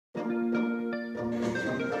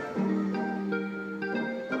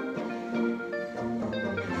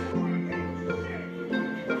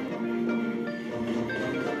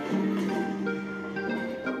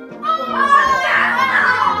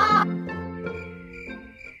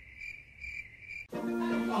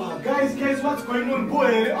Guys, what's going on?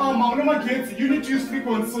 Boy, magetsi, you need to use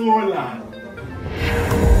Frecon solar.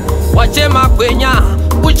 Wachema kwenya,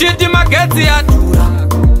 uchiti magetsi yatura.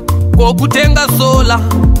 Kokutenga sola,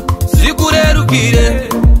 sikurerukire.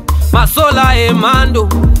 Masola emando,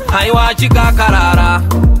 haiwachika karara.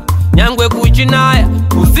 Nyangwe kuchinaya,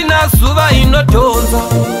 usina suva inotonza.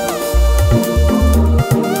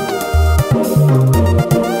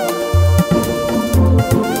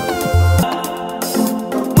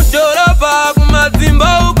 Mutoropa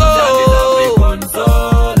kumadzimba uko,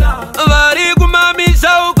 vari kumamisha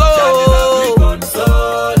uko,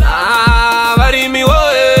 varimi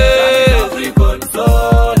woe,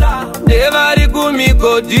 nevari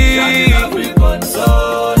kumigodi.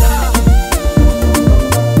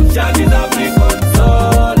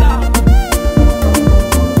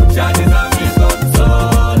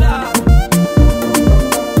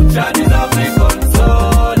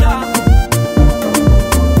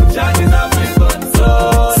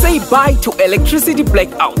 Buy to electricity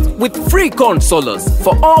blackout with Frecon solars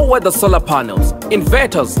for all weather solar panels,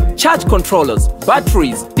 inverters, charge controllers,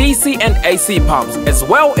 batteries, DC and AC pumps, as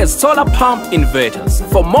well as solar pump inverters.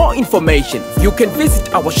 For more information, you can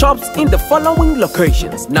visit our shops in the following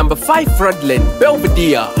locations: number 5 Front Lane,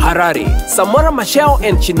 Belvedere, Harare; Samora Machel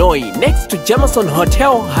and Chinoi, next to Jameson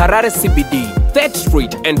Hotel, Harare CBD; 3rd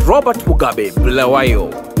Street and Robert Mugabe, Bulawayo,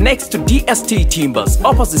 next to DST Timbers,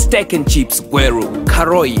 opposite Steak and Chips, Gweru,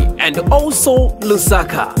 Karoi, and also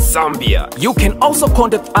Lusaka, Zambia. You can also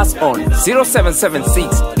contact us on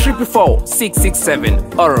 0776 444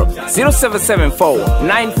 667 or 0774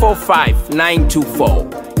 945 924.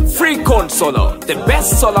 Frecon Solar, the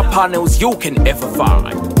best solar panels you can ever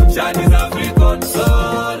find. Frecon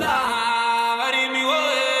Solar.